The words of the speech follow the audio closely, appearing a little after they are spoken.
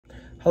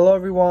Hello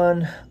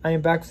everyone, I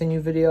am back with a new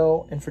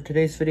video, and for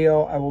today's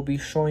video I will be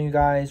showing you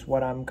guys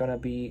what I'm gonna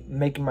be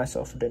making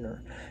myself for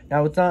dinner.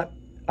 Now it's not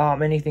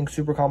anything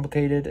super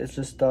complicated, it's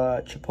just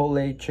a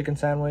Chipotle chicken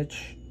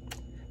sandwich.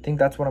 I think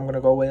that's what I'm gonna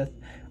go with.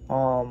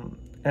 And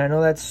I know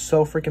that's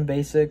so freaking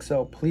basic,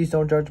 so please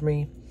don't judge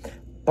me,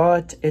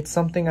 but it's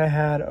something I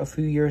had a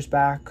few years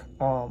back.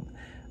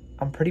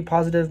 I'm pretty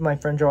positive my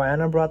friend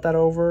Joanna brought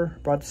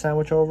the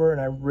sandwich over,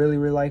 and I really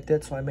liked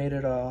it, so I made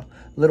it a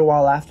little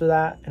while after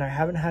that, and I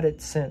haven't had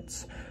it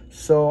since,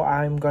 so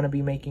I'm gonna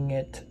be making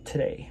it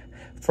today.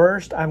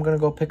 First, I'm gonna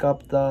go pick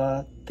up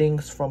the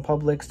things from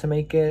Publix to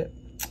make it.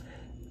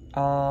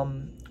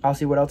 I'll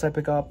see what else I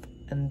pick up,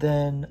 and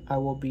then I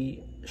will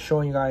be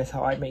showing you guys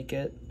how I make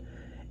it.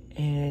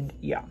 And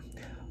yeah,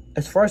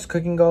 as far as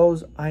cooking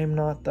goes, I am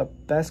not the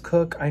best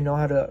cook. I know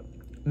how to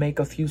make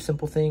a few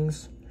simple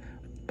things,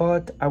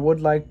 but I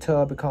would like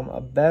to become a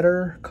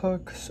better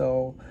cook,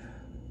 so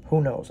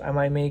who knows, I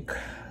might make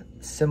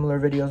similar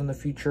videos in the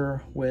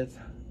future with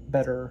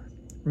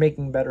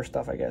making better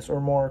stuff, I guess, or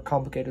more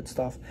complicated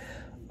stuff.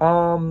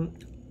 I'm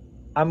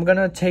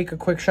gonna take a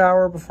quick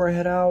shower before I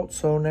head out,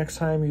 so next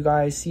time you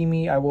guys see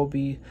me, I will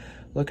be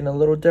looking a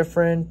little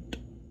different.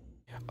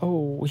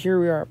 Oh,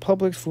 here we are at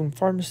Publix Food and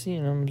Pharmacy,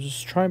 and I'm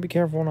just trying to be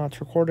careful not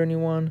to record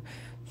anyone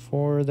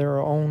for their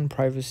own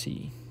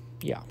privacy.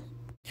 Yeah.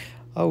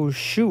 Oh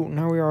shoot,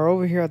 now we are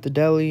over here at the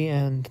deli,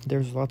 and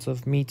there's lots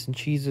of meats and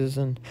cheeses,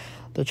 and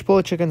the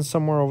Chipotle chicken's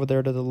somewhere over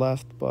there to the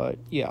left, but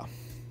yeah.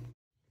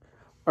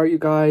 Alright you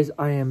guys,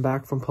 I am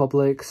back from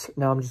Publix.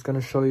 Now I'm just going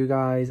to show you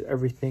guys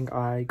everything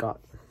I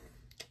got.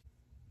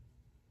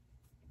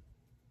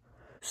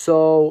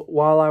 So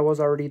while I was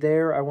already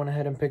there, I went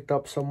ahead and picked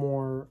up some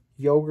more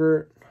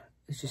yogurt.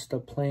 It's just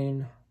a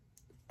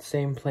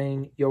same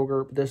plain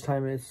yogurt, but this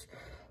time it's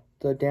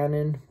the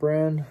Dannon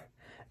brand.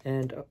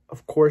 And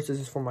of course, this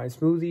is for my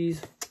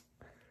smoothies,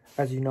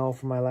 as you know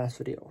from my last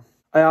video.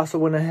 I also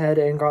went ahead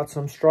and got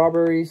some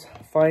strawberries,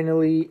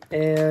 finally,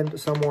 and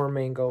some more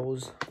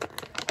mangoes,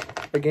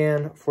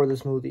 again, for the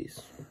smoothies.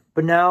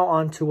 But now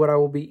on to what I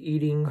will be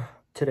eating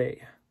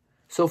today.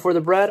 So for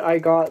the bread, I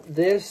got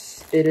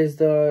this. It is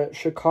the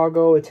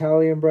Chicago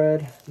Italian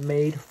bread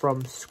made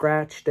from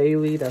scratch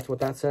daily. That's what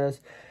that says.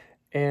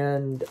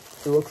 And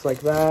it looks like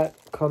that.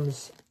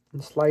 Comes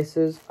in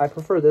slices. I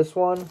prefer this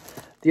one.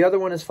 The other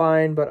one is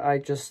fine, but I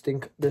just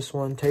think this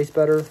one tastes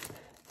better.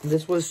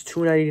 This was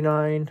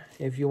 $2.99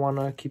 if you want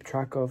to keep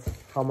track of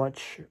how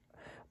much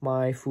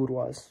my food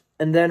was.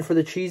 And then for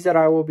the cheese that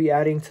I will be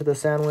adding to the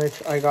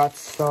sandwich, I got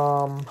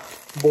some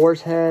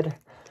Boar's Head.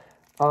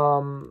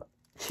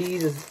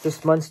 Cheese is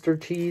just Munster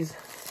cheese.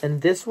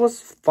 And this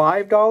was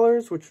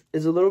 $5, which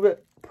is a little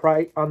bit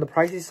on the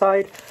pricey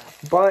side.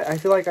 But I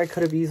feel like I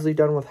could have easily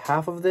done with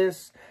half of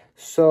this.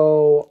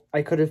 So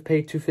I could have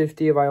paid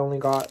 $2.50 if I only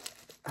got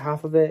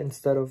half of it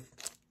instead of,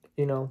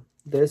 you know,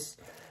 this.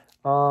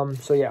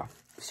 So yeah,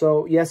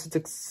 so yes, it's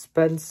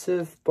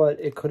expensive, but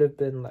it could have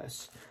been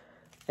less.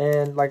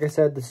 And like I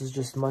said, this is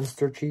just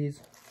Munster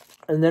cheese.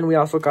 And then we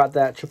also got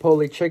that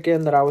Chipotle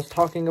chicken that I was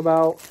talking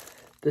about.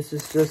 This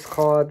is just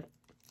called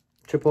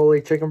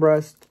Chipotle chicken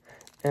breast,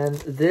 and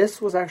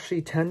this was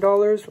actually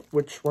 $10,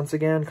 which once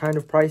again kind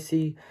of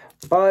pricey,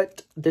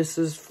 but this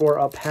is for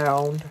a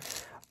pound.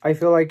 I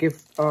feel like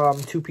if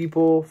two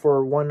people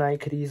for one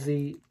night could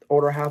easily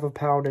order half a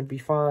pound and be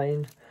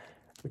fine,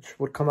 which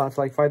would come out to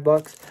like $5.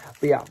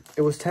 But yeah,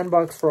 it was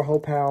 $10 for a whole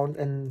pound,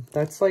 and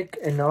that's like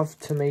enough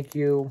to make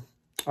you,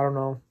 I don't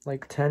know,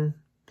 like 10,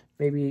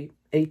 maybe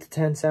 8 to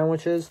 10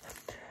 sandwiches.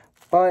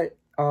 But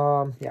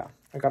yeah,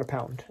 I got a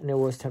pound, and it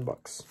was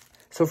 $10.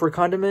 So for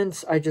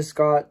condiments, I just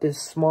got this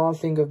small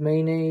thing of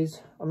mayonnaise.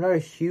 I'm not a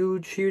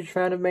huge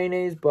fan of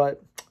mayonnaise, but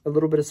a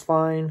little bit is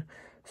fine.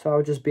 So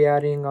I'll just be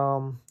adding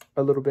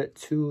a little bit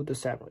to the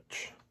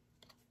sandwich.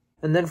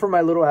 And then for my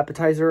little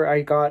appetizer,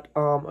 I got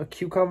a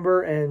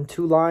cucumber and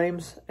 2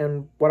 limes.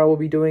 And what I will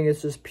be doing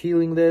is just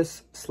peeling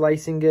this,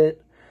 slicing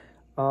it,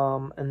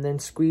 and then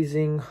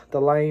squeezing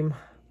the lime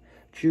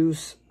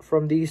juice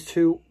from these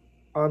two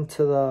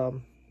onto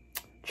the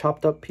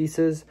chopped up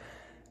pieces.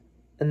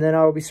 And then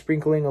I will be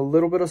sprinkling a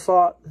little bit of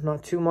salt,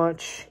 not too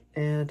much,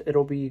 and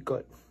it'll be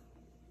good.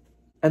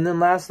 And then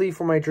lastly,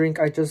 for my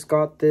drink, I just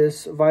got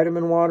this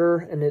vitamin water,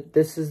 and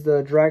this is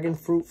the dragon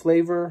fruit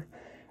flavor.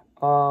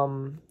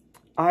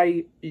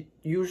 I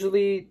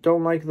usually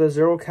don't like the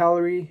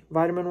 0-calorie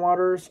vitamin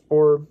waters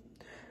or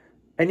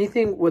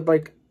anything with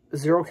like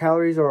 0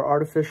 calories or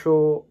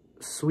artificial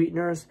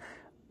sweeteners.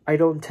 I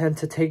don't tend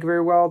to take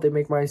very well. They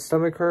make my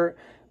stomach hurt.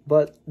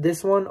 But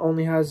this one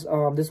only has,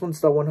 this one's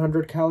the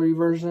 100-calorie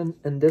version,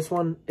 and this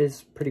one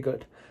is pretty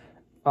good.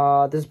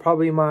 This is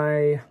probably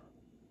my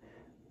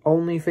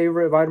only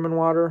favorite vitamin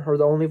water, or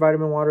the only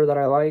vitamin water that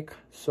I like.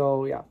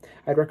 So yeah,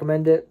 I'd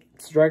recommend it.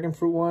 It's the dragon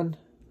fruit one,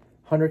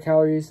 100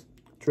 calories.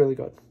 It's really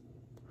good.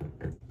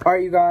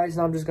 Alright you guys,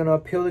 now I'm just gonna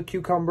peel the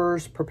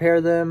cucumbers,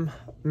 prepare them,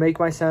 make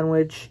my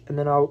sandwich, and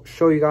then I'll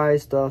show you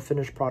guys the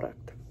finished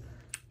product.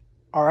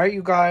 Alright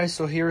you guys,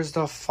 so here's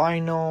the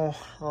final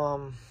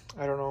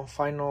I don't know,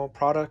 final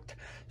product.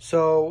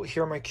 So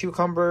here are my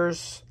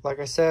cucumbers, like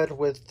I said,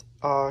 with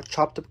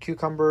chopped up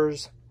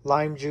cucumbers,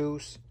 lime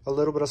juice, a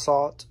little bit of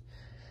salt,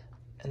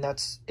 and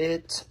that's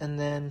it. And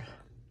then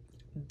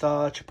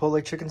the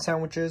Chipotle chicken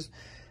sandwiches,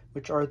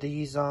 which are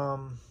these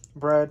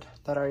bread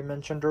that I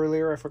mentioned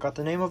earlier. I forgot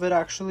the name of it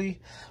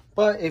actually,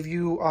 but if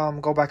you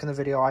go back in the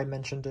video, I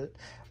mentioned it.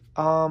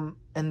 And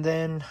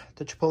then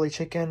the Chipotle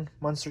chicken,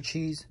 Munster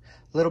cheese,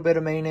 a little bit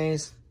of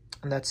mayonnaise,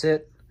 and that's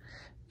it.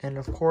 And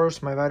of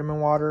course, my vitamin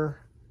water,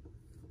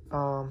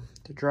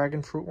 the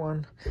dragon fruit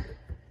one,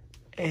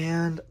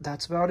 and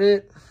that's about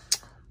it.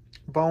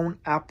 Bone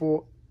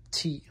apple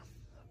tea.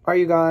 Alright,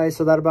 you guys,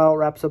 so that about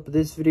wraps up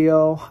this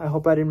video. I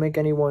hope I didn't make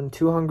anyone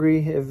too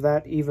hungry, if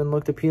that even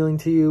looked appealing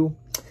to you.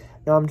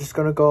 Now I'm just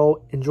gonna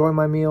go enjoy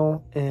my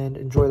meal and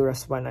enjoy the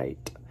rest of my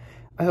night.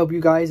 I hope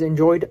you guys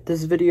enjoyed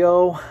this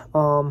video.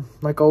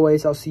 Like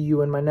always, I'll see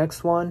you in my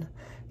next one.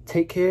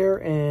 Take care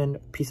and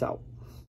peace out.